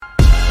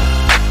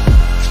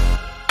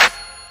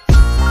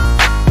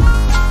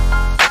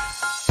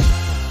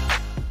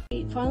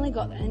finally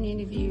got an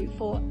interview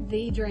for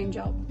the dream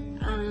job.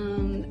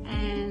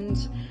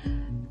 And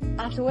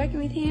after working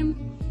with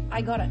him,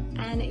 I got it,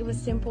 and it was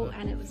simple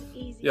and it was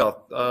easy. Yeah,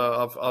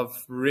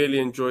 I've really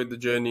enjoyed the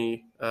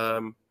journey.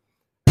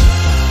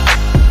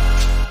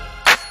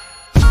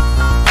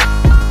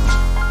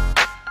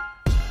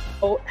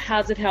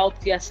 Has it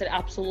helped? Yes, it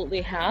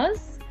absolutely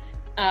has.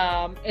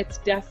 It's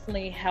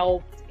definitely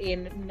helped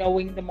in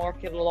knowing the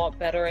market a lot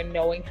better and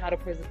knowing how to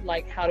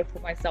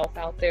put myself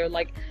out there.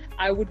 Like,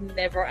 I would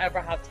never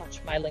ever have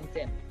touched my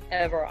LinkedIn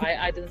ever.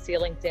 I didn't see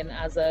LinkedIn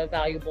as a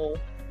valuable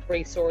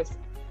resource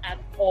at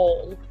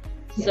all.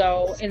 Yeah.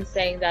 So in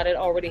saying that, it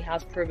already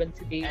has proven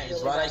to be.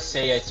 Really what I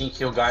say. I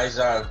think you guys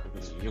are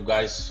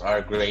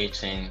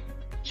great and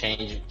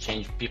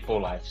change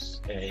people's lives,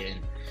 and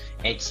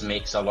it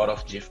makes a lot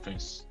of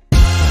difference.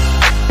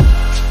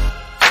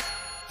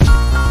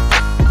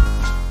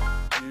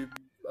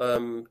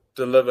 You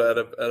deliver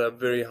at a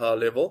very high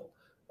level.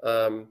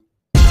 It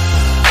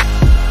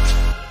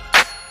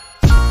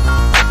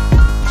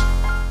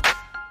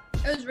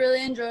was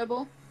really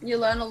enjoyable. You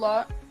learn a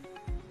lot.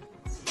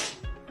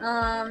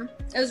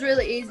 It was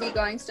really easy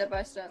going step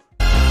by step.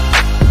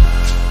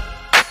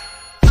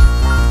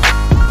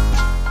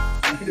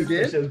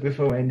 Questions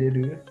before Wendy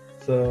do.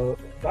 So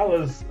that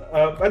was,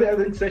 I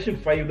think session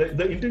 5,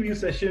 the interview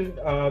session,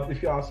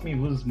 if you ask me,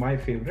 was my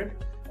favorite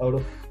out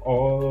of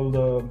all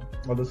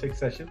the 6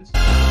 sessions.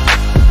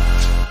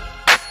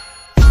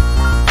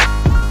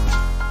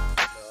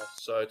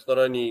 So it's not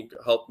only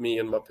helped me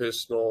in my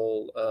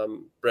personal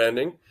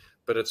branding,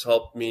 but it's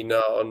helped me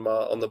now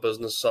on the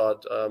business side,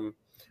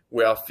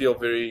 where I feel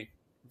very,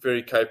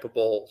 very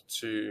capable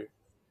to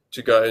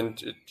go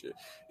into,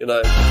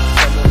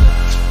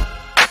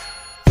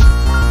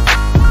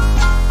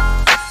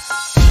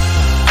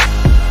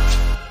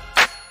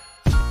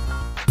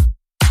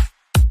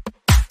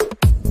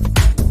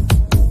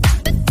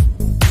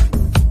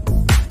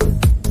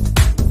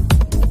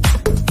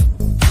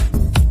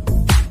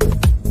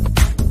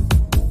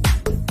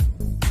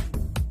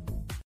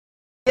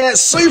 Yeah,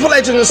 super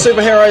legends,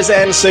 superheroes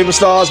and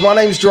superstars. My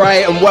name's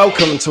Dre and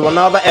welcome to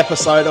another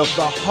episode of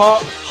the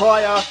Hot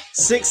Hire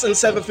 6 and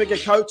 7 Figure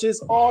Coaches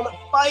on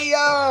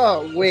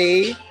Fire.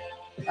 We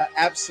are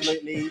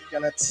absolutely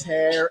going to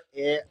tear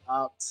it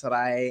up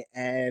today.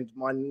 And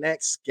my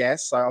next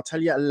guest, so I'll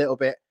tell you a little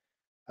bit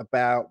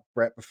about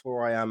Brett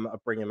before I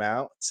bring him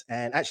out.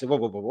 And actually,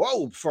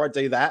 whoa, before I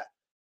do that,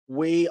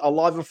 we are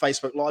live on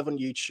Facebook, live on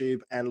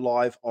YouTube, and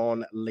live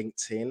on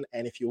LinkedIn.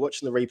 And if you're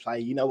watching the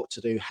replay, you know what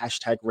to do.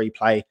 Hashtag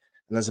replay.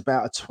 And there's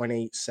about a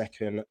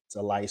 20-second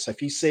delay. So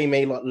if you see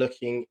me like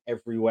looking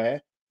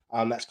everywhere,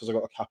 that's because I've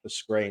got a couple of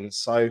screens.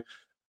 So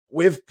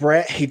with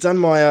Brett, he done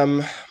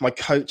my my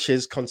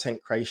coach's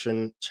content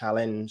creation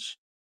challenge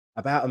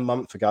about a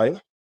month ago.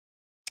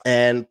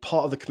 And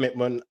part of the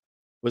commitment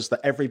was that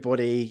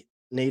everybody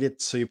needed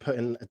to put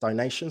in a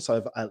donation, so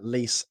of at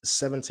least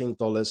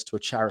 $17 to a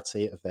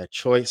charity of their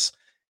choice.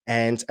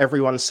 And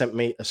everyone sent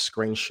me a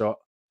screenshot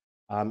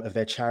of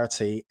their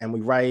charity, and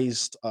we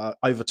raised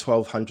over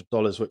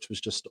 $1,200, which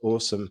was just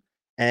awesome.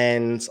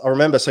 And I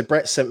remember, so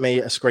Brett sent me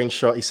a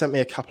screenshot. He sent me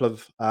a couple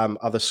of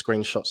other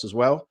screenshots as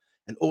well.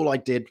 And all I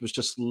did was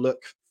just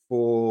look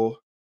for,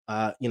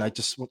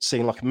 just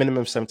seeing like a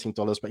minimum of $17,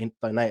 but he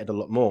donated a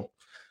lot more.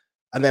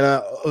 And then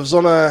I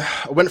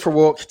went for a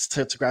walk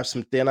to grab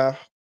some dinner.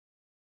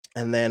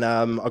 And then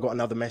I got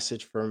another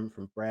message from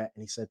Brett,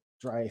 and he said,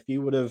 Dre, if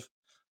you would have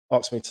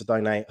asked me to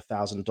donate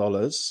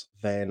 $1,000,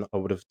 then I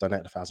would have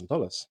donated $1,000. I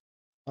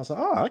was like,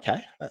 oh,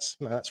 okay, that's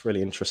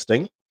really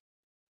interesting.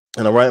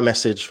 And I wrote a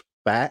message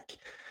back,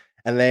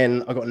 and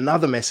then I got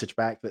another message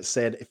back that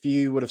said, if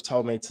you would have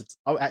told me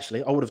I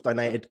would have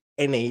donated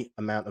any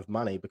amount of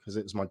money because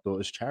it was my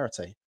daughter's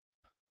charity.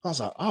 I was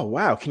like, oh,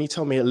 wow, can you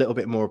tell me a little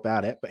bit more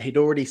about it? But he'd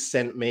already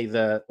sent me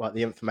the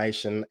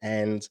information,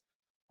 and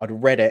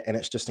I'd read it, and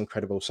it's just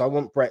incredible. So I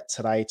want Brett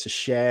today to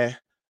share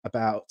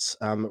about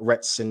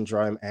Rett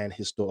syndrome and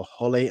his daughter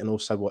Holly, and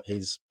also what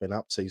he's been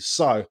up to.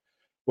 So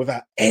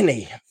without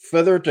any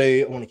further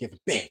ado, I want to give a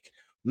big,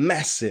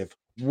 massive,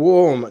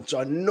 warm,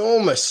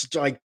 ginormous,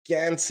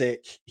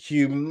 gigantic,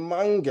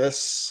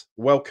 humongous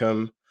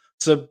welcome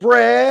to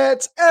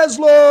Brett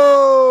ANSLOW.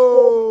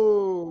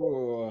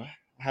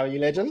 How are you,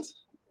 legend?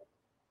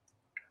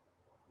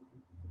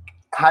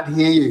 Can't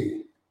hear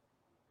you.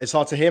 It's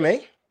hard to hear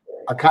me.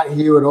 I can't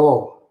hear you at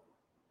all.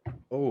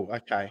 Oh,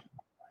 okay.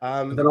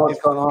 I don't know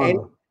what's going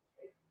on.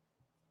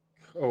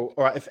 Cool.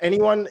 All right. If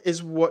anyone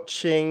is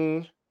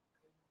watching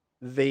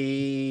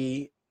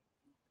the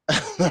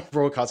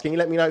broadcast, can you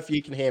let me know if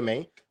you can hear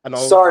me? And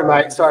Sorry,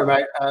 mate.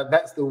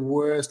 That's the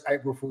worst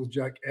April Fool's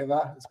joke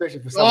ever,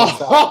 especially for someone.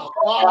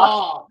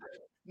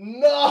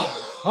 No.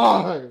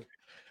 Sorry,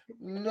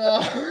 mate.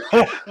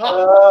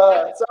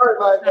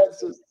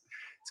 That's just.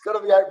 It's got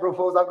to be April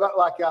Fool's. I've got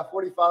like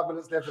 45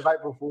 minutes left of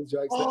April Fool's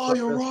jokes. Oh,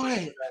 you're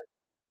right.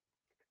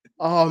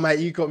 Oh, mate,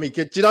 you got me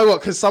good. Do you know what?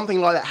 Because something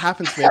like that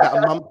happened to me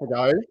about a month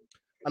ago,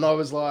 and I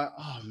was like,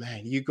 oh,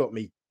 man, you got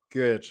me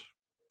good.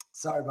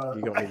 Sorry about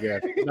You it. got me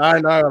good. No,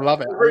 I love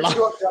it. Very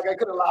short, I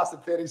could have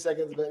lasted 30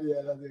 seconds, but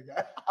yeah, there you go.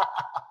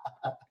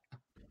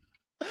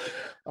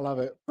 I love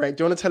it. Brent,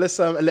 do you want to tell us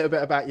a little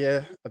bit about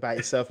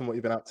yourself and what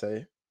you've been up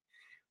to?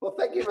 Well,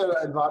 thank you for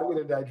inviting me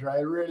today, Dre. I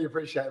really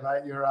appreciate it,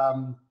 mate. You're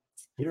a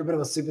bit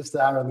of a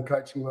superstar in the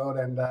coaching world,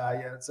 and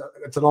yeah, it's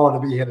an honor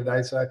to be here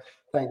today. So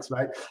thanks,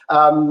 mate.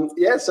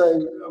 Yeah,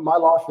 so my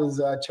life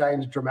has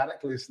changed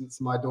dramatically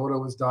since my daughter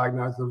was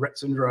diagnosed with Rett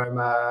syndrome.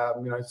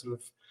 Sort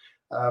of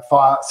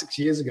 5-6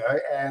 years ago,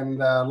 and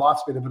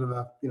life's been a bit of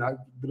a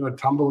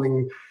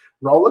tumbling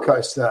roller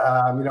coaster.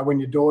 When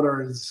your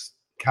daughter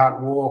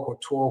can't walk or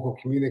talk or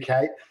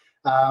communicate,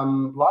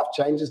 life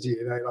changes to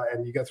you,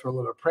 and you go through a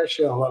lot of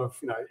pressure, a lot of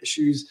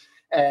issues.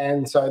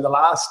 And so the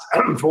last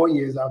 4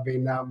 years, I've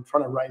been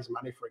trying to raise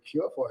money for a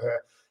cure for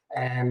her.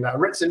 And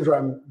Rett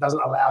syndrome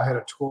doesn't allow her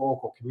to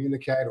talk or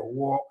communicate or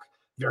walk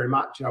very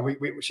much.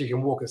 She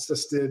can walk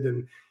assisted,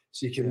 and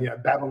she can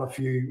babble a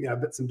few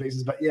bits and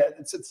pieces. But yeah,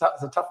 it's a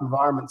tough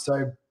environment.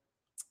 So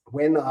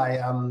when I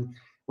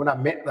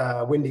met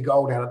Wendy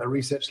Gold down at the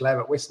research lab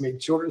at Westmead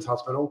Children's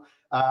Hospital,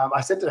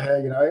 I said to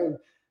her,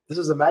 this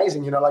is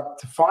amazing, like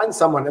to find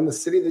someone in the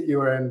city that you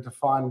were in, to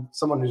find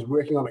someone who's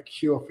working on a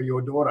cure for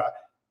your daughter.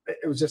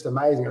 It was just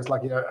amazing. It's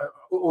like,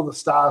 all the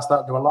stars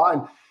started to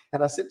align.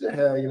 And I said to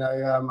her,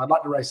 I'd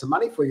like to raise some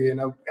money for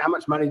you. How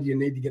much money do you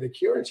need to get a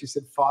cure? And she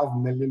said, $5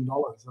 million.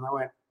 And I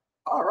went,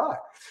 all right.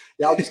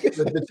 Yeah, I'll just get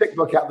the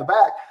checkbook out the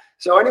back.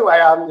 So anyway,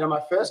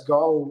 my first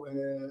goal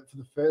for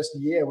the first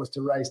year was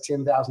to raise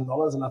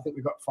 $10,000. And I think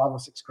we got $5 or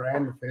 $6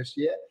 grand the first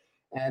year.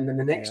 And then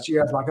the next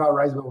year I was like, I'll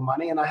raise a bit more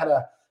money. And I had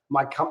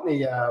my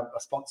company, a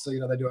sponsor, they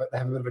have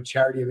a bit of a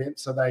charity event.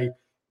 So they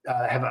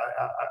have a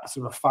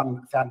sort of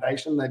fun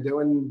foundation they do,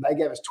 and they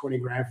gave us 20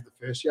 grand for the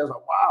first year. I was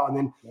like, wow. And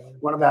then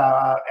one of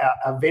our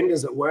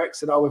vendors at work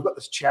said, we've got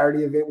this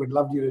charity event, we'd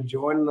love you to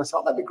join. And I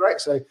said, that'd be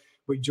great. So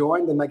we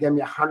joined, and they gave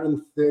me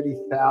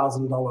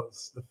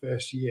 $130,000 the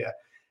first year.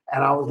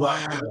 And I was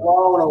like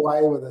blown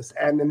away with this.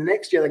 And then the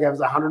next year they gave us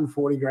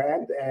 140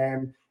 grand,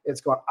 and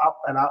it's gone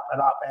up and up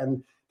and up.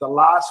 And the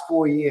last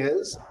 4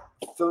 years,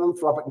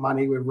 philanthropic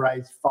money, we've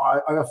raised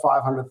over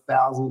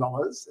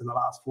 $500,000 in the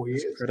last 4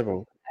 years. That's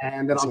incredible.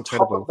 And then on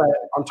top of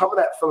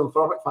that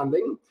philanthropic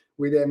funding,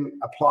 we then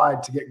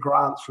applied to get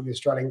grants from the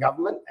Australian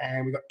government,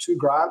 and we got 2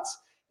 grants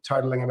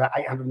totaling about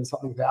 800 and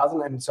something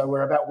thousand. And so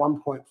we're about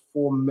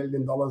 $1.4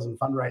 million in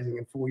fundraising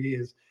in 4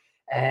 years.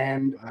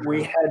 And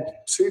we had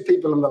 2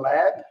 people in the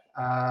lab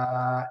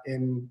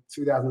in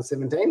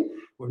 2017.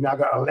 We've now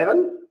got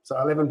 11. So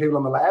 11 people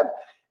in the lab.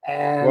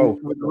 And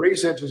the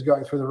research is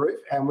going through the roof.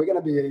 And we're going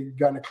to be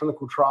going to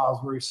clinical trials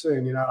very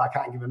soon. I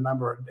can't give a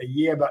number a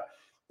year, but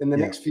in the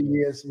next few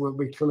years, will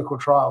be clinical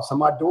trials. So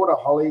my daughter,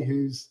 Holly,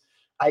 who's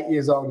 8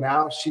 years old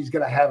now, she's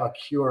going to have a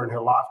cure in her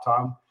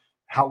lifetime.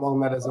 How long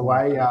that is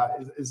away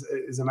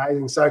is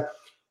amazing. So,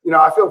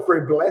 I feel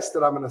very blessed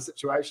that I'm in a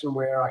situation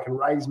where I can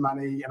raise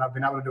money, and I've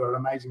been able to do an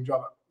amazing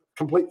job.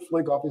 Complete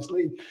fluke,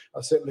 obviously.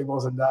 I certainly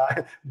wasn't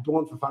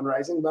born for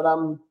fundraising, but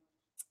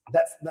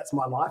that's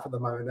my life at the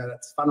moment. And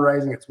it's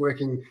fundraising, it's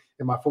working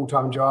in my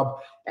full-time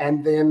job.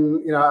 And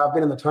then, I've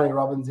been in the Tony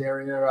Robbins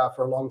area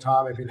for a long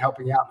time. I've been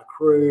helping out the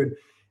crew.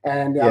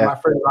 And my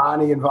friend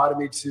Rani invited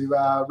me to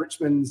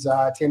Richmond's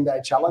 10-day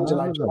challenge, and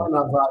I joined.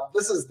 I was like,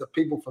 this is the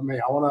people for me.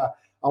 I want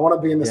to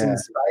be in this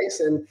space.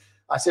 And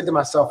I said to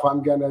myself,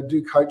 I'm going to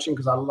do coaching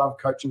because I love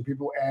coaching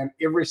people, and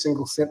every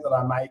single cent that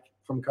I make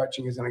from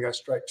coaching is going to go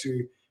straight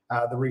to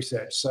the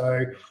research.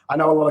 So I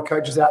know a lot of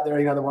coaches out there,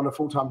 they want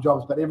full-time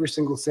jobs, but every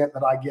single cent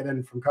that I get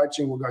in from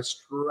coaching will go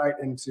straight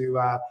into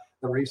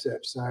the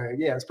research. So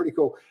yeah, it's pretty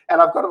cool.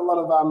 And I've got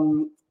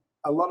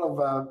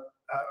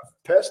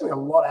personally a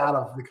lot out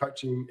of the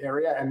coaching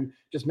area, and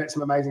just met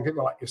some amazing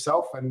people like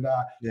yourself and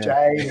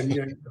Jay,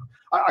 and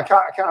I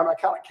can't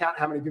count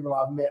how many people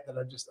I've met that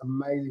are just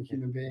amazing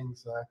human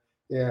beings. So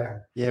yeah.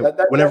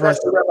 Whenever that's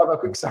to wrap up a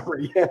quick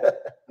summary.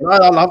 No,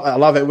 I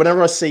love it.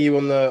 Whenever I see you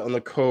on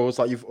the calls,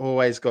 like you're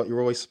always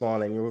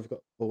smiling. You've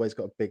always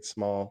got a big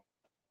smile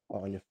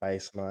on your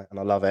face, and I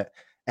love it.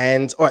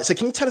 And all right, so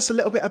can you tell us a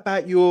little bit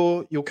about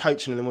your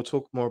coaching, and then we'll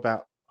talk more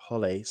about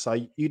Holly. So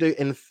you do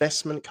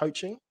investment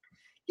coaching?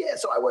 Yeah,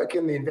 so I work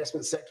in the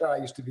investment sector. I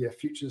used to be a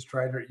futures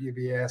trader at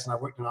UBS, and I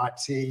worked in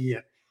IT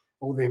at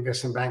all the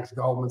investment banks,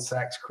 Goldman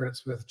Sachs, Credit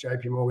Suisse,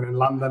 JP Morgan in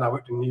London. I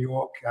worked in New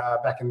York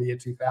back in the year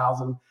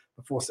 2000,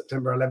 before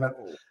September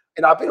 11th.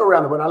 And I've been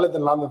around when I lived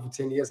in London for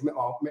 10 years, met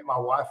my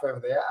wife over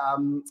there.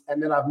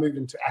 And then I've moved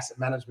into asset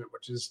management,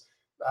 which is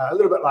a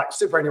little bit like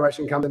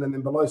superannuation comes in, and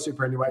then below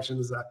superannuation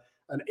is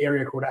an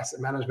area called asset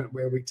management,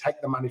 where we take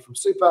the money from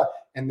super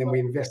and then we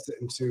invest it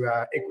into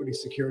equity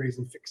securities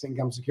and fixed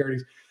income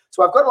securities.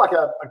 So I've got like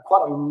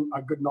quite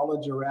a good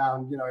knowledge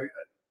around,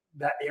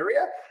 that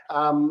area.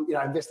 I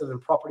invested in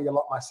property a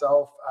lot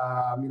myself.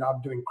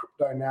 I'm doing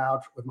crypto now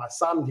with my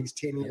son. He's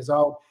 10 years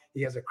old.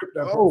 He has a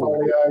crypto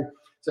portfolio.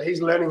 So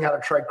he's learning how to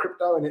trade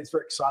crypto, and it's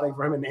very exciting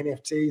for him, and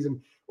NFTs,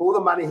 and all the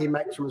money he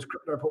makes from his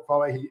crypto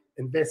portfolio, he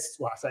invests.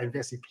 Well, I say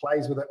invest, he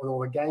plays with it with all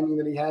the gaming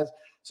that he has.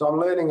 So I'm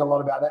learning a lot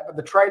about that. But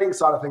the trading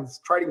side of things,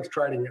 trading's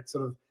trading. It's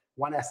sort of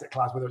one asset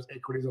class, whether it's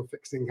equities or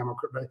fixed income or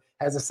crypto,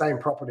 has the same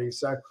properties.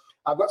 So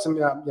I've got some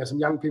some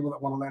young people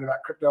that want to learn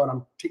about crypto, and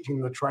I'm teaching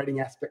them the trading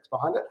aspects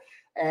behind it.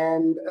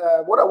 And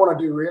what I want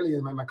to do really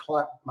is my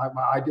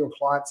ideal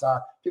clients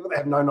are people that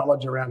have no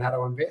knowledge around how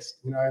to invest,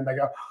 and they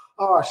go,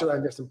 oh, should I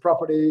invest in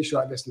property? Should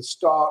I invest in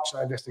stocks? Should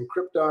I invest in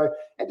crypto?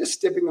 And just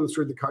stepping them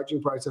through the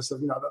coaching process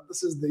of, these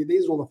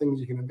are all the things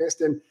you can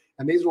invest in,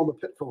 and these are all the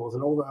pitfalls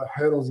and all the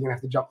hurdles you're gonna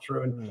have to jump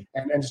through,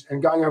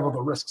 and going over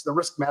the risks. The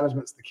risk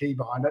management's the key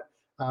behind it.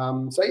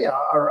 I'm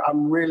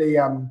really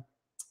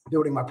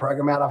building my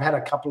program out. I've had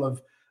a couple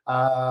of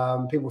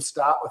people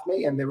start with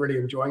me, and they're really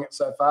enjoying it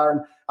so far.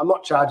 And I'm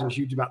not charging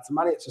huge amounts of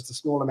money. It's just a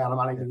small amount of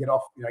money to get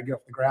off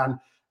the ground.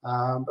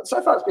 But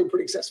so far it's been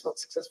pretty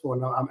successful,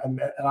 and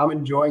I'm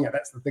enjoying it.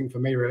 That's the thing for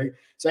me, really.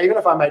 So even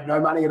if I made no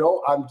money at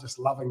all, I'm just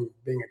loving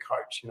being a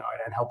coach,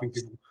 and helping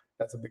people.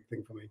 That's a big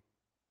thing for me.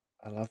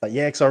 I love that.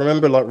 Yeah, because I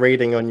remember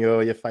reading on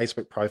your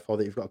Facebook profile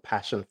that you've got a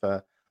passion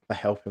for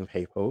helping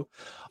people.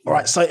 All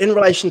right. So in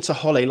relation to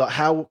Holly,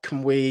 how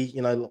can we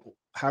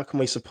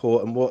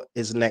support, and what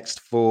is next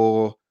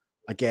for,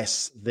 I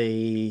guess,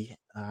 the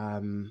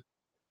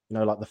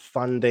the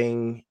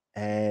funding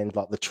and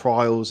the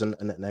trials and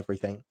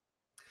everything?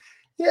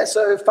 Yeah,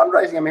 so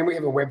fundraising, we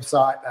have a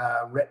website,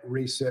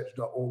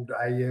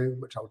 rettresearch.org.au,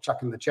 which I'll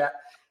chuck in the chat.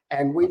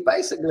 And we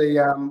basically,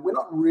 we're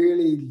not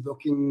really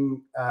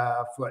looking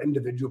for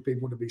individual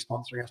people to be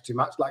sponsoring us too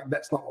much.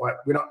 That's not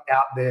what, we're not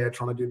out there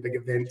trying to do big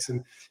events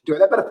and do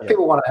that. But if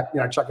people want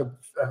to, chuck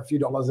a few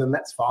dollars in,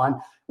 that's fine.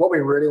 What we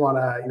really want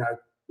to,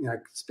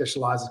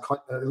 specialize is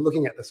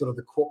looking at the sort of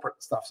the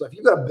corporate stuff. So if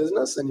you've got a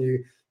business and you're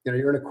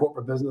in a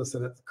corporate business,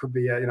 and it could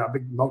be a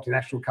big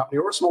multinational company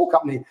or a small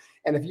company,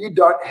 and if you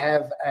don't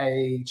have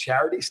a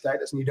charity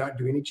status and you don't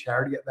do any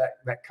charity at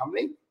that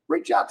company,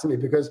 reach out to me,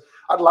 because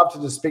I'd love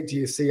to just speak to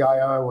your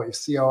CIO or your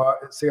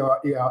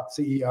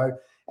CEO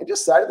and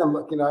just say to them,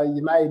 look, you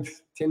made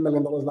 $10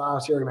 million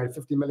last year, you made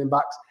 $50 million.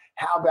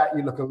 How about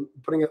you look at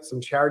putting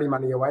some charity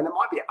money away? And it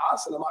might be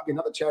us, and it might be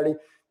another charity,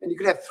 and you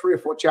could have 3 or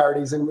 4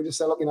 charities, and we just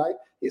say, look,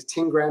 here's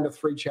 10 grand to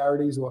 3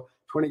 charities, or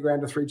 20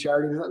 grand to 3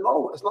 charities.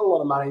 It's not a lot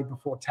of money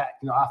before tax,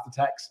 after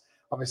tax,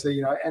 obviously,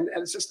 and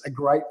it's just a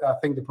great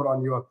thing to put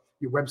on your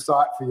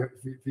website for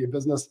your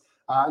business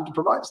and to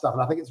promote stuff.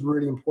 And I think it's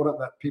really important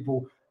that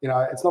people,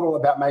 it's not all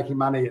about making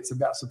money, it's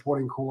about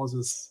supporting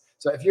causes.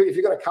 So if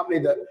you've got a company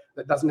that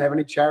doesn't have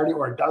any charity,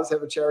 or it does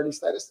have a charity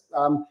status,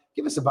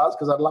 give us a buzz,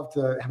 because I'd love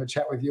to have a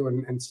chat with you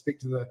and speak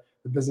to the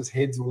business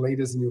heads or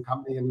leaders in your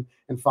company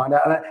and find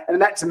out.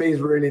 And that to me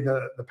is really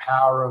the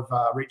power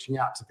of reaching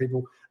out to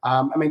people.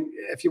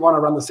 If you want to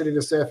run the City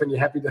to Surf and you're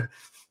happy to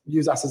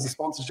use us as a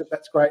sponsorship,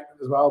 that's great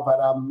as well. But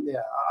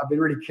I'd be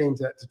really keen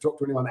to talk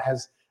to anyone that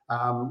has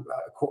a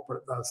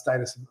corporate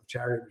status of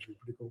charity, which would be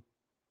pretty cool.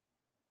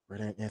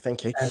 Brilliant. Yeah,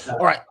 thank you.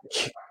 All right.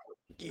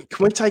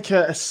 Can we take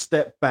a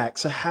step back?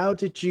 So how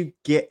did you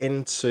get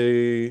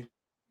into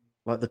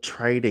the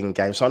trading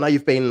game? So I know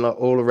you've been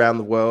all around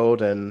the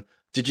world, and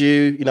did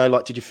you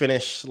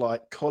finish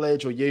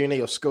college or uni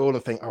or school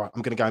and think, all right,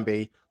 I'm going to go and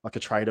be a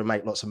trader,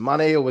 make lots of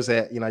money? Or was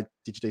it,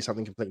 did you do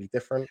something completely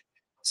different?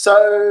 So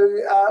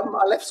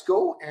I left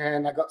school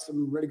and I got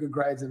some really good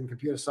grades in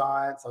computer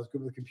science. I was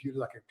good with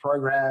computers. I could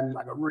program.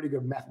 I got really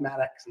good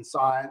mathematics and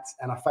science,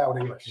 and I failed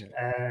English.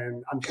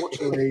 And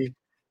unfortunately,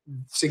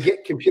 to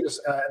get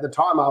computers, at the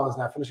time I was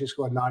now finishing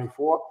school in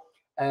 94.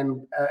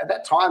 And at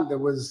that time, there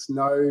was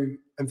no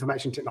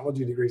information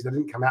technology degrees. They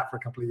didn't come out for a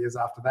couple of years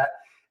after that.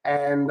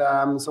 And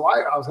so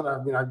I was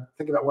going to,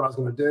 think about what I was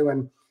going to do.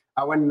 And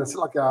I went and it's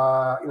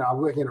I'm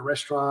working at a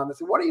restaurant. I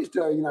said, what do you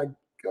do?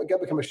 Go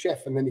become a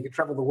chef, and then you could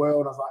travel the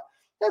world. I was like,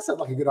 that sounds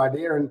like a good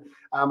idea. And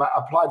I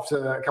applied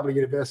to a couple of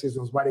universities.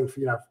 I was waiting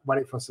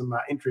for some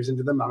entries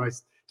into them. I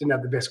didn't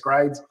have the best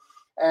grades.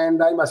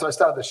 And so I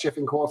started the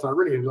chefing course, and I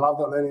really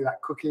loved it, learning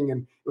about cooking.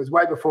 And it was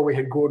way before we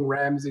had Gordon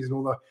Ramsays and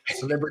all the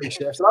celebrity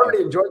chefs. And I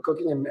really enjoyed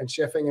cooking and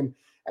chefing.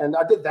 And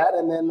I did that.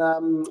 And then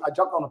I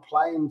jumped on a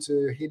plane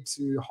to head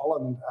to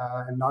Holland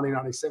in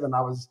 1997.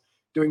 I was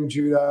doing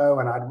judo,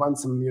 and I'd won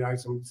some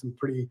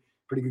pretty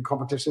good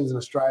competitions in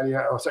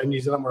Australia, or in New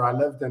Zealand where I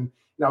lived. And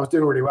I was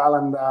doing really well.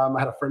 And I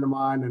had a friend of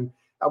mine, and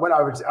I went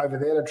over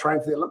there to train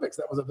for the Olympics.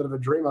 That was a bit of a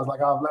dream. I was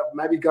like, I'll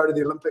maybe go to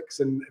the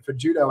Olympics and for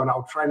judo, and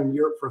I'll train in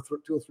Europe for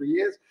 2 or 3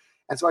 years.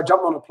 And so I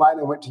jumped on a plane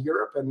and went to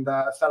Europe and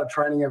started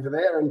training over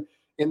there, and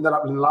ended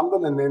up in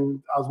London. And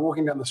then I was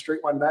walking down the street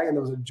one day, and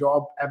there was a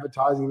job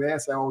advertising there.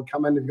 So I would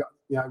come in, and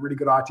got really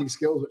good IT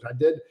skills, which I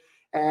did.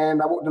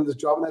 And I walked into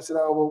this job, and they said,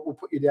 oh, we'll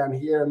put you down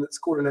here, and it's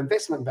called an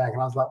investment bank.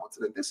 And I was like, what's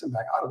an investment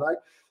bank? I don't know.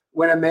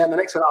 Went in there, and the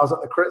next one I was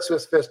at the Credit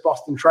Suisse First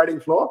Boston trading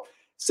floor,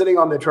 sitting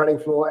on their trading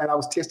floor, and I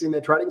was testing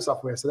their trading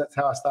software. So that's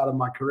how I started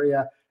my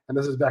career. And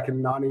this is back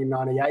in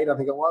 1998, I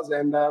think it was.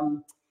 And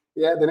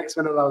the next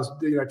minute I was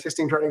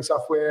testing trading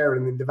software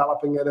and then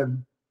developing it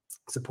and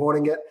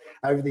supporting it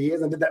over the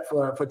years. I did that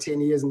for 10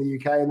 years in the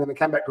UK. And then I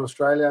came back to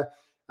Australia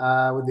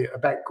with a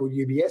bank called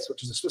UBS,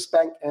 which is a Swiss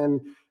bank,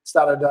 and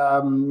started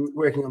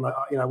working on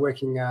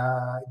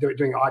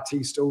doing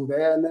IT still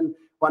there. And then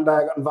one day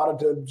I got invited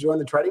to join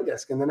the trading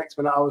desk, and the next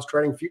minute I was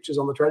trading futures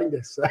on the trading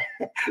desk. So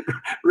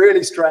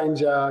really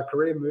strange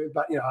career move,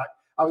 but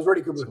I was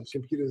really good with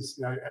computers.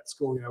 At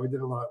school, we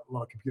did a lot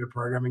of computer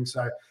programming,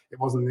 so it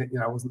wasn't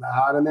that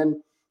hard. And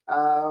then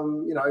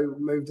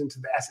moved into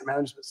the asset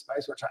management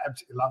space, which I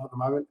absolutely love at the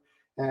moment.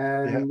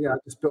 And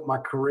just built my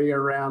career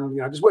around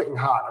just working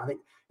hard. I think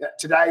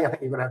today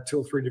you've got to have 2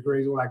 or 3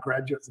 degrees. All our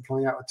graduates are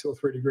coming out with 2 or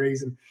 3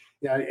 degrees, and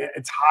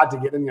it's hard to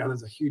get in.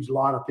 There's a huge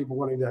line of people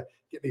wanting to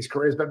get these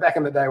careers. But back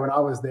in the day when I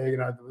was there,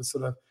 there was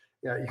sort of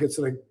you could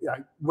sort of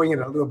wing it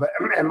a little bit.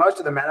 And most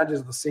of the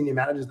managers, the senior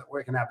managers that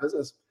work in our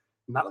business,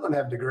 none of them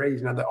have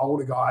degrees. The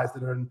older guys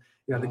that are in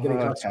they're getting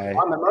close to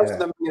retirement. Most of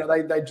them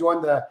they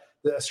joined the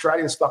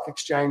Australian Stock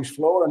Exchange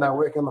floor, and they were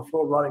working on the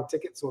floor writing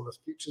tickets, or the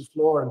futures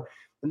floor,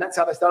 and that's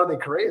how they started their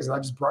careers. They're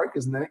just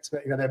brokers, and the next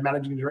they're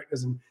managing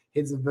directors and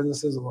heads of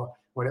businesses or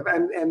whatever.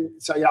 And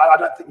so I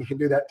don't think you can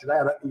do that today.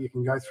 I don't think you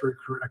can go through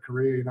a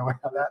career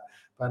without that.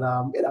 But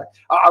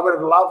I would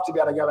have loved to be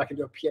able to go back and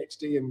do a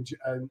PhD in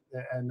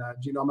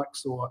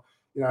genomics, or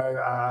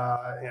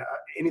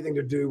anything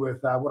to do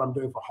with what I'm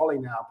doing for Holly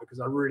now, because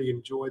I really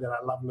enjoy that.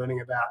 I love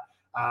learning about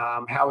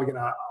how we're going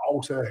to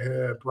alter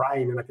her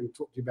brain, and I can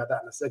talk to you about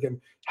that in a second,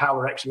 how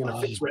we're actually going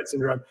to fix Rett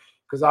syndrome,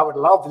 because I would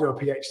love to do a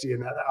PhD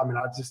in that. I mean,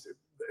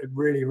 it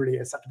really, really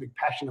is such a big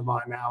passion of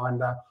mine now,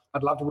 and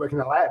I'd love to work in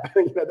a lab.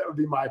 That would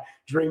be my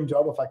dream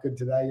job if I could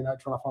today,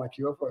 trying to find a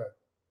cure for it.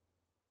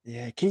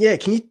 Yeah. Can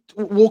you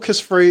walk us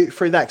through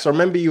that? Because I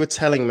remember you were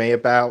telling me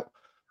about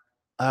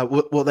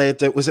what they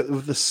do. Was it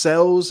with the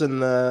cells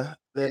and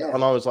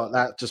and I was like,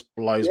 that just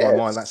blows my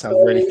mind. That sounds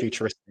really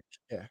futuristic.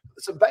 Yeah.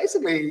 So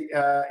basically,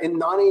 in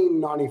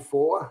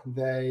 1994,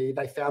 they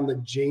found the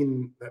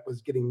gene that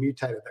was getting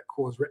mutated that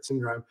caused Rett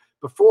syndrome.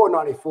 Before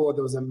 94,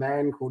 there was a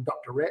man called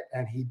Dr. Rett,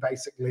 and he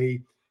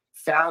basically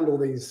found all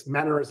these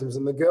mannerisms.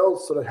 And the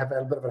girls sort of have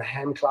a bit of a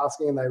hand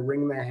clasping, and they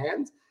wring their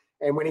hands.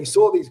 And when he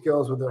saw these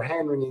girls with their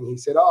hand wringing, he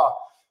said,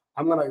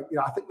 I'm going to,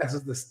 I think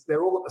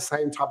they're all got the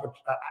same type of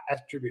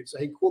attributes. So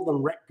he called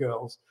them Rett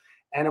girls.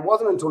 And it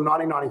wasn't until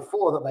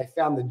 1994 that they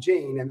found the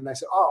gene. And then they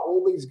said,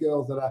 all these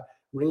girls that are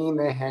wringing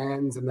their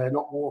hands and they're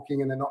not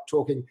walking and they're not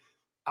talking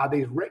are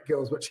these Rett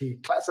girls, which he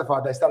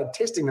classified. They started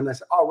testing them. They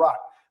said, right,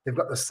 they've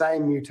got the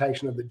same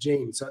mutation of the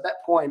gene. So at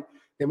that point,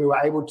 then we were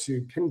able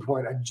to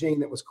pinpoint a gene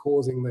that was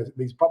causing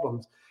these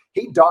problems.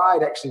 He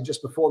died actually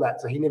just before that,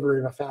 so he never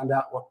ever found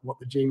out what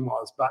the gene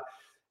was. But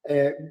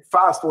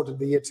fast forward to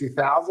the year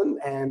 2000,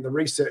 and the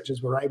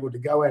researchers were able to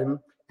go in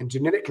and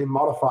genetically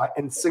modify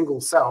in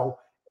single cell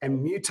and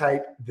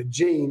mutate the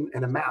gene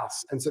in a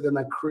mouse. And so then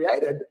they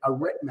created a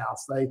Rett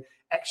mouse. They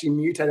actually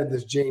mutated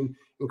this gene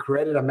and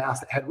created a mouse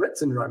that had Rett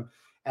syndrome.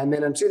 And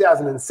then in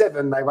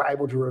 2007, they were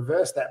able to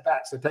reverse that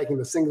back. So taking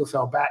the single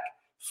cell back,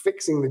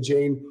 fixing the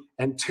gene,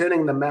 and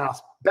turning the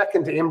mouse back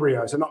into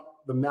embryo. So not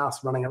the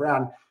mouse running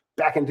around,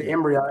 back into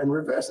embryo, and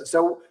reverse it.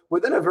 So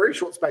within a very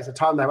short space of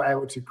time, they were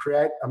able to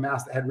create a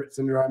mouse that had Rett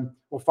syndrome,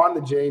 or find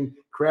the gene,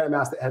 create a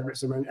mouse that had Rett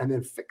syndrome, and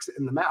then fix it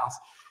in the mouse.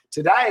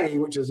 Today,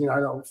 which is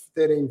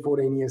 13,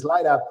 14 years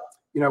later,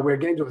 we're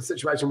getting to a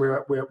situation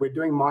where we're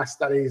doing mice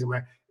studies, and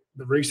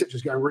the research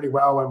is going really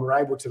well, and we're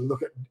able to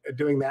look at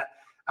doing that.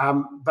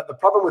 But the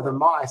problem with the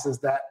mice is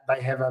that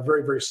they have a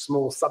very, very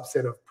small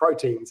subset of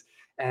proteins.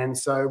 And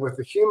so with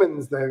the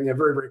humans, they're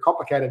very, very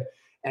complicated,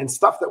 and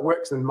stuff that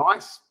works in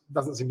mice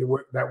doesn't seem to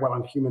work that well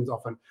on humans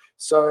often.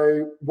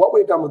 So what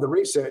we've done with the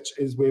research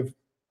is and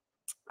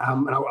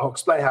I'll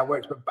explain how it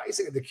works, but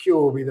basically the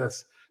cure will be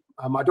this.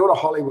 My daughter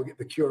Holly will get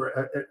the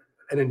cure,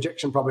 an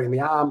injection probably in the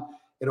arm.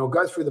 It'll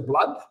go through the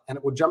blood, and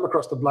it will jump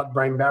across the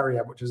blood-brain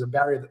barrier, which is a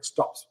barrier that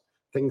stops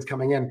things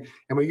coming in.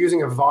 And we're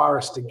using a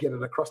virus to get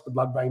it across the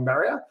blood-brain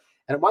barrier.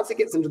 And once it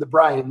gets into the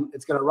brain,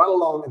 it's going to run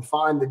along and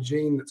find the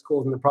gene that's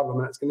causing the problem.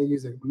 And it's going to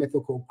use a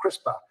method called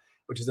CRISPR,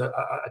 which is a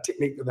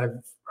technique that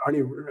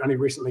they've only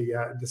recently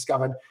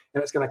discovered.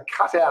 And it's going to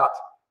cut out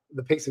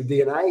the piece of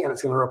DNA, and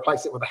it's going to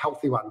replace it with a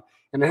healthy one.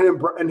 And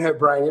in her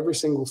brain, every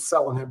single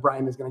cell in her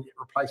brain is going to get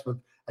replaced with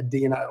a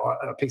DNA, or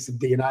a piece of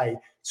DNA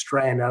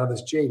strand out of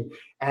this gene.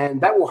 And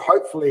that will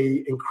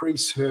hopefully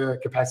increase her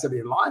capacity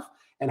in life,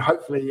 and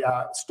hopefully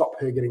stop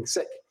her getting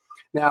sick.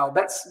 Now,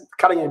 that's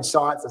cutting edge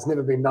science that's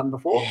never been done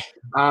before.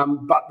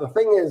 But the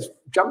thing is,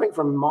 jumping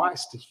from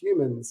mice to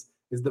humans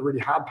is the really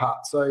hard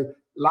part. So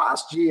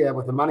last year,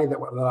 with the money that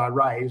I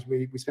raised,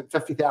 we spent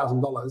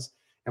 $50,000,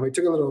 and we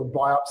took a little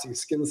biopsy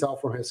skin cell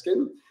from her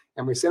skin,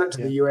 and we sent it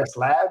to the US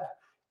lab,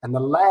 and the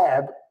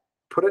lab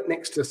put it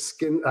next to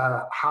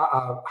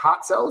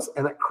heart cells,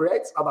 and it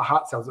creates other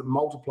heart cells. It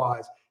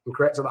multiplies and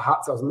creates other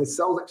heart cells, and these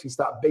cells actually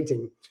start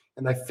beating.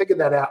 And they figured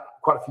that out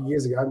quite a few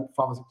years ago,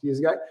 5 or 6 years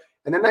ago.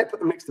 And then they put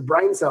them next to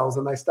brain cells,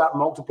 and they start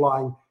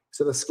multiplying.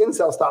 So the skin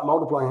cells start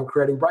multiplying and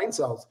creating brain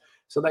cells.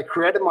 So they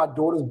created my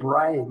daughter's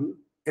brain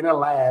in a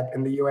lab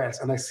in the US,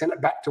 and they sent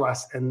it back to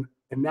us, and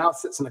now it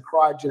sits in a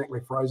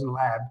cryogenically frozen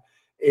lab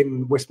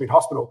in Westmead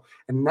Hospital.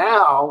 And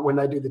now when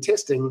they do the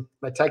testing,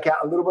 they take out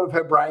a little bit of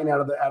her brain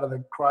out of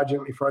the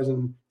cryogenically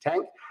frozen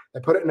tank. They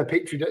put it in a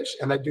petri dish,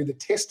 and they do the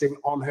testing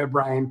on her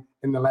brain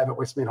in the lab at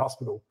Westmead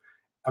Hospital.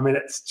 I mean,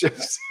 it's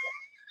just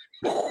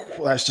Well,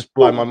 that's just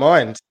blown my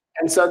mind.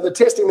 And so the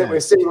testing that we're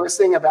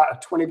seeing about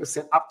a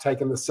 20%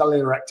 uptake in the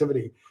cellular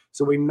activity.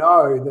 So we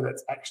know that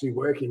it's actually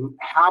working.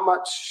 How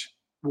much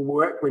will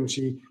work when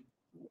she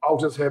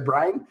alters her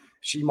brain?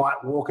 She might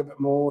walk a bit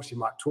more. She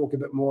might talk a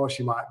bit more.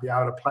 She might be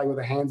able to play with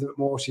her hands a bit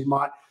more. She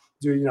might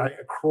do,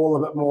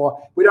 crawl a bit more.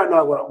 We don't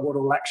know what it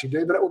will actually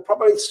do, but it will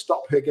probably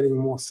stop her getting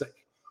more sick.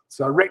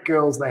 So Rett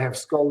girls, they have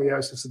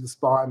scoliosis of the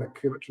spine, the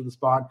curvature of the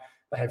spine.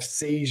 They have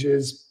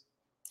seizures,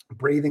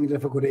 breathing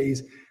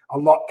difficulties. A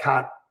lot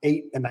can't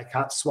eat and they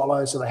can't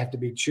swallow, so they have to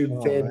be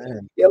tube fed.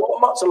 Yeah,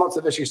 lots and lots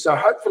of issues. So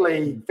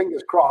hopefully,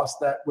 fingers crossed,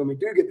 that when we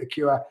do get the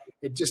cure,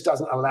 it just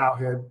doesn't allow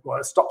her, well,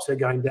 it stops her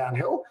going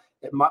downhill.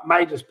 It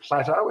may just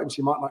plateau and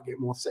she might not get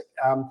more sick.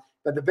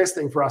 But the best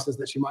thing for us is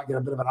that she might get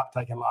a bit of an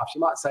uptake in life. She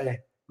might say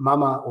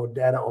mama or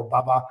dada or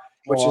baba,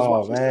 which is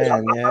what she said.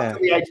 Up to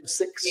the age of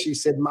 6, she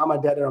said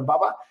mama, dada, and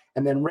baba.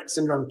 And then Rett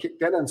syndrome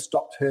kicked in and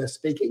stopped her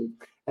speaking.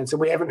 And so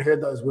we haven't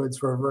heard those words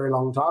for a very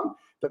long time.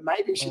 But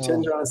maybe she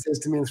turns around and says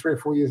to me in 3 or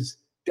 4 years,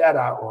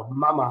 dada or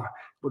mama,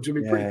 which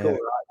would be pretty cool, right?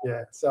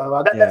 Yeah.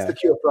 So that's the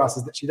cure for us,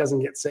 is that she doesn't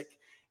get sick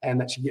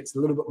and that she gets a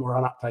little bit more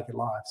an uptake in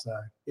life. So,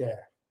 yeah.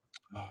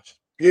 Oh,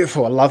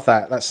 beautiful. I love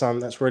that.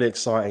 That's really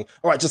exciting.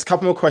 All right, just a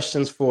couple more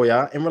questions for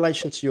you. In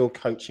relation to your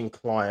coaching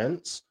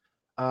clients,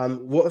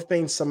 what have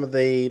been some of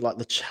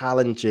the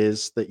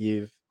challenges that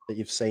you've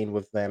seen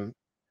with them?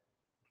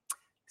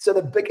 So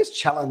the biggest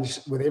challenge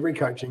with every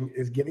coaching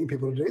is getting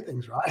people to do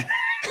things, right?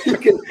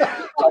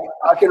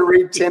 I can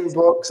read 10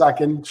 books, I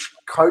can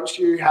coach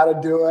you how to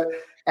do it,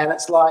 and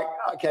it's like,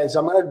 okay,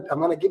 so I'm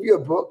gonna give you a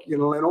book. You're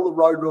gonna learn all the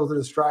road rules in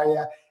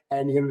Australia,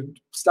 and you're gonna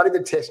study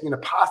the test. You're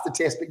gonna pass the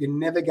test, but you're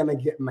never gonna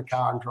get in the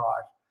car and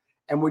drive.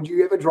 And would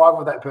you ever drive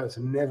with that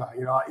person? Never.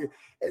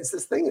 It's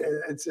this thing.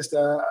 It's just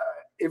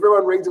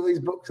everyone reads all these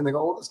books and they got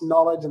all this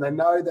knowledge and they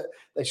know that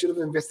they should have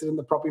invested in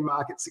the property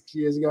market 6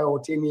 years ago or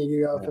 10 years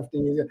ago or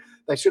 15 years ago.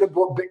 They should have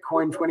bought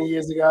Bitcoin 20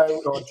 years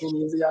ago or 10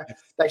 years ago.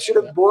 They should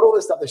have bought all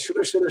this stuff. They should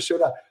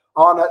have.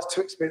 Oh, no, it's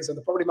too expensive.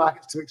 The property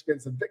market's too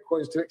expensive.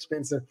 Bitcoin is too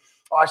expensive.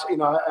 I should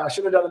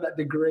have done that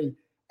degree.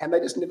 And they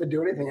just never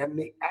do anything. And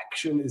the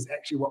action is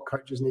actually what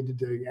coaches need to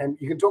do. And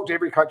you can talk to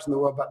every coach in the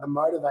world, but the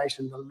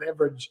motivation, the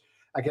leverage,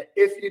 okay,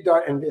 if you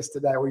don't invest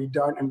today or you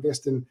don't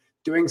invest in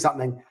doing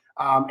something,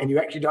 and you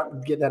actually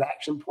don't get that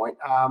action point,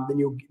 then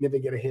you'll never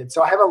get ahead.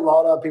 So I have a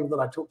lot of people that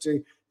I talk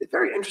to, they're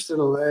very interested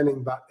in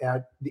learning, but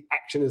the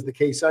action is the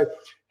key. So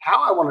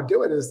how I want to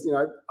do it is,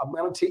 I'm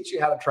going to teach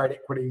you how to trade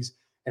equities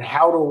and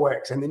how it all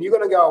works. And then you're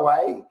going to go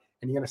away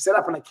and you're going to set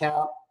up an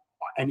account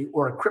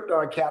or a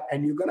crypto account,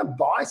 and you're going to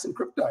buy some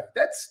crypto.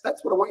 That's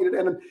what I want you to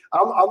do. And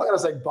I'm not going to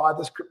say buy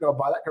this crypto or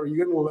buy that crypto.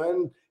 You're going to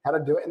learn how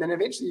to do it, and then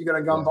eventually you're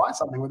going to go and buy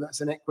something, whether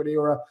it's an equity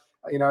or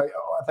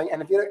a thing.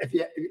 And if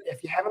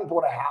you haven't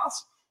bought a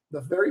house,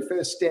 the very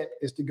first step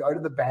is to go to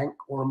the bank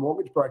or a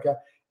mortgage broker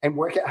and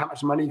work out how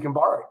much money you can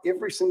borrow.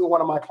 Every single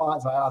one of my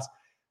clients, I ask,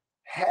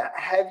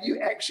 have you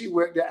actually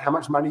worked out how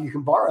much money you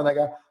can borrow? And they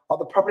go, oh,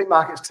 the property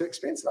market's too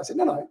expensive. I said,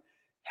 no.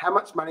 How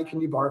much money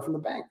can you borrow from the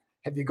bank?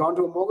 Have you gone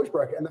to a mortgage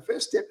broker? And the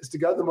first step is to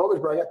go to the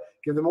mortgage broker,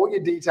 give them all your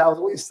details,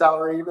 all your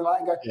salary, and go,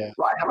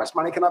 right, how much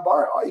money can I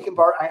borrow? Oh, you can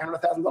borrow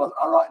 $800,000.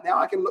 All right, now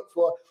I can look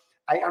for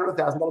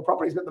 $800,000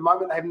 properties, but at the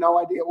moment they have no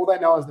idea. All they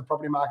know is the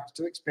property market's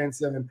too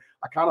expensive and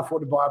I can't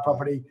afford to buy a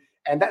property.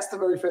 And that's the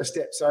very first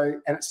step. So,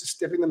 and it's just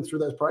stepping them through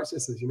those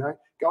processes,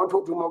 Go and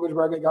talk to a mortgage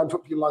broker, go and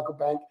talk to your local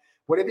bank,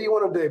 whatever you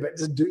want to do, but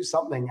just do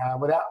something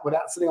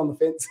without sitting on the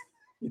fence,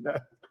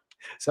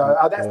 So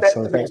that's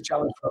the biggest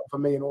challenge for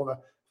me and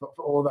for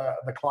all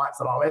the clients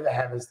that I'll ever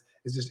have is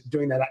just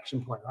doing that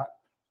action point, right?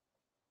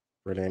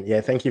 Brilliant.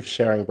 Yeah, thank you for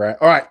sharing, Brett.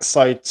 All right,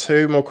 so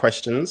 2 more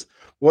questions.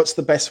 What's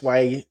the best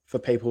way for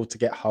people to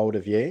get hold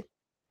of you?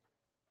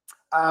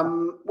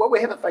 Well,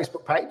 we have a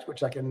Facebook page,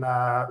 which I can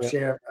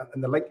share in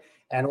the link,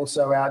 and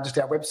also just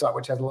our website,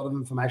 which has a lot of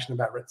information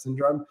about Rett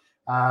syndrome.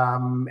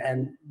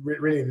 And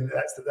really,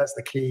 that's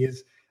the key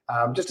is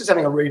just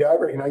having a read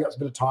over it. You got a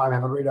bit of time,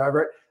 have a read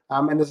over it.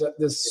 And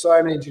there's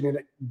so many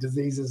genetic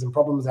diseases and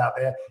problems out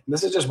there, and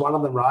this is just one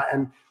of them, right?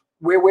 And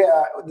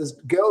there's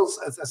girls,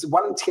 it's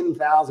 1 in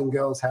 10,000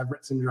 girls have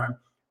Rett syndrome.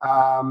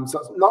 So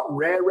it's not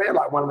rare,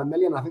 like 1 in a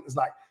million. I think there's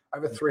like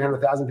over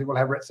 300,000 people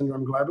have Rett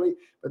syndrome globally,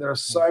 but there are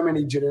so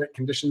many genetic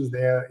conditions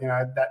there,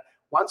 that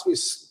once we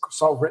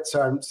solve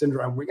Rett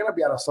syndrome, we're going to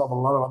be able to solve a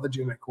lot of other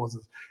genetic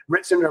causes.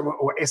 Rett syndrome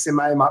or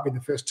SMA might be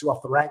the first 2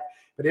 off the rank,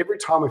 but every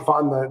time we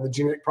find the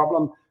genetic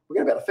problem, we're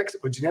going to be able to fix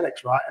it with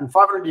genetics, right? In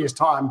 500 years'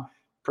 time,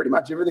 pretty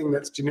much everything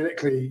that's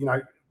genetically,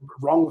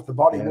 wrong with the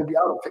body, we'll be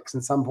able to fix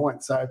in some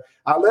point. So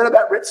learn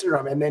about Rett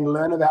syndrome and then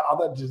learn about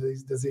other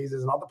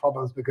diseases and other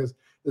problems, because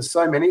there's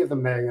so many of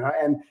them there,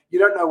 and you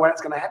don't know when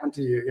it's going to happen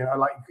to you.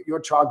 Like your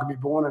child could be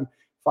born and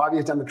 5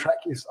 years down the track,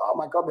 you say, oh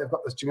my God, they've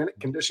got this genetic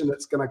condition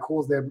that's going to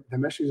cause them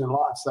issues in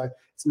life. So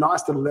it's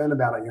nice to learn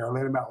about it,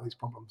 learn about all these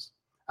problems.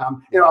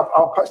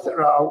 I'll post it.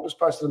 I'll just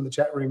post it in the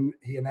chat room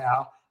here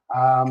now,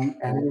 and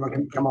anyone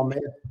can come on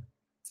there.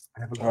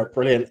 All right,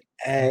 brilliant.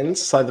 And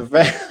so the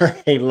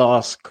very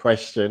last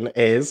question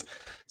is,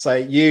 So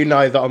you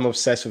know that I'm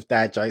obsessed with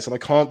dad jokes, and I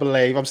can't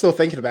believe I'm still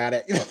thinking about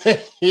it.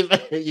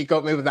 You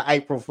got me with the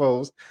April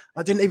Fools.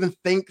 I didn't even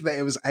think that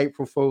it was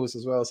April Fools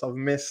as well. So I've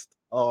missed.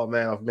 Oh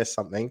man, I've missed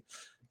something.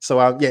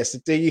 So yes,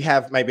 do you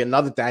have maybe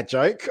another dad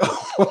joke,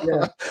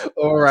 Yeah.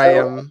 or we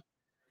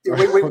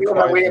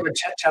have a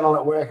chat channel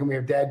at work, and we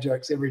have dad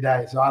jokes every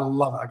day. So I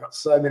love it. I got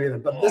so many of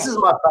them, but this is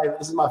my favorite.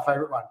 This is my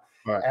favorite one.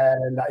 Right.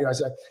 And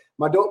so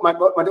my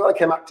daughter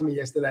came up to me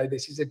yesterday.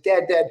 She said,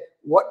 "Dad,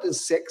 what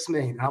does sex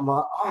mean?" And I'm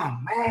like, "Oh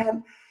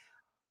man,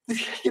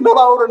 you're not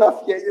old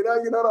enough yet. You're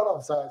not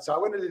old enough." So I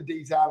went into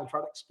detail and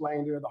tried to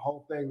explain to her the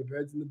whole thing, the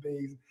birds and the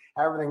bees,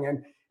 everything.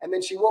 And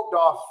then she walked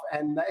off.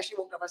 And as she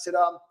walked off, I said,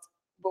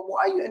 "But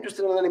why are you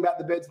interested in learning about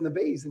the birds and the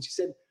bees?" And she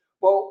said,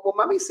 Well,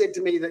 Mummy said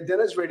to me that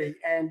dinner's ready,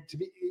 and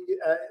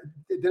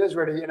dinner's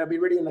ready, and it'll be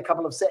ready in a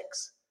couple of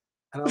secs."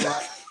 And I'm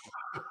like,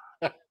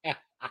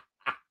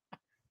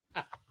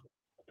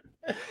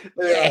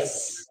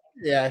 Yes.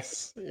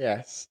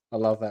 I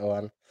love that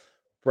one.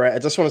 Brett, I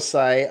just want to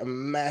say a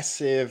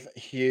massive,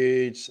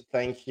 huge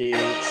thank you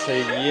to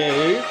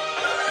you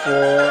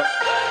for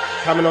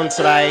coming on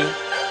today,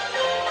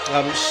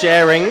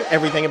 sharing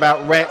everything about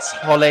Rett,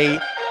 Holly.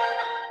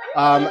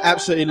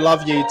 Absolutely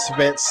love you to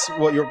bits.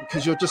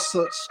 Because you're just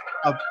such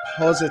a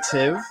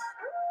positive,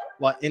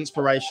 like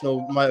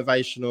inspirational,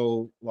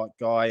 motivational, like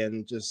guy,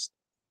 and just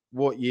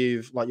what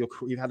you've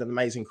had an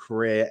amazing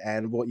career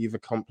and what you've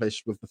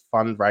accomplished with the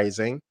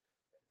fundraising,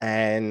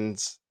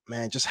 and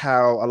man, just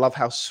I love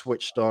how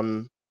switched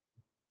on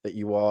that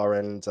you are,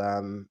 and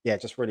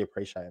just really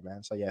appreciate it,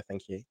 man. So yeah,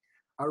 thank you.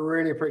 I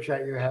really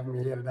appreciate you having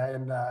me here today,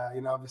 and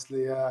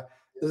obviously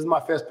this is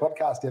my first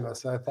podcast ever,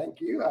 so thank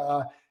you.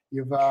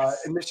 You've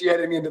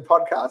initiated me into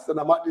podcasts, and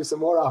I might do some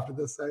more after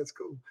this, so it's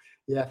cool.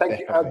 Yeah, thank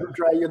you,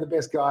 Dre. You're the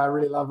best guy. I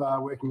really love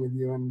working with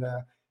you, and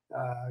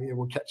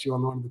we'll catch you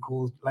on one of the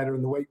calls later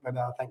in the week. But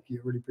thank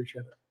you, really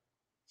appreciate it.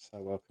 So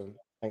welcome.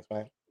 Thanks,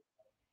 mate.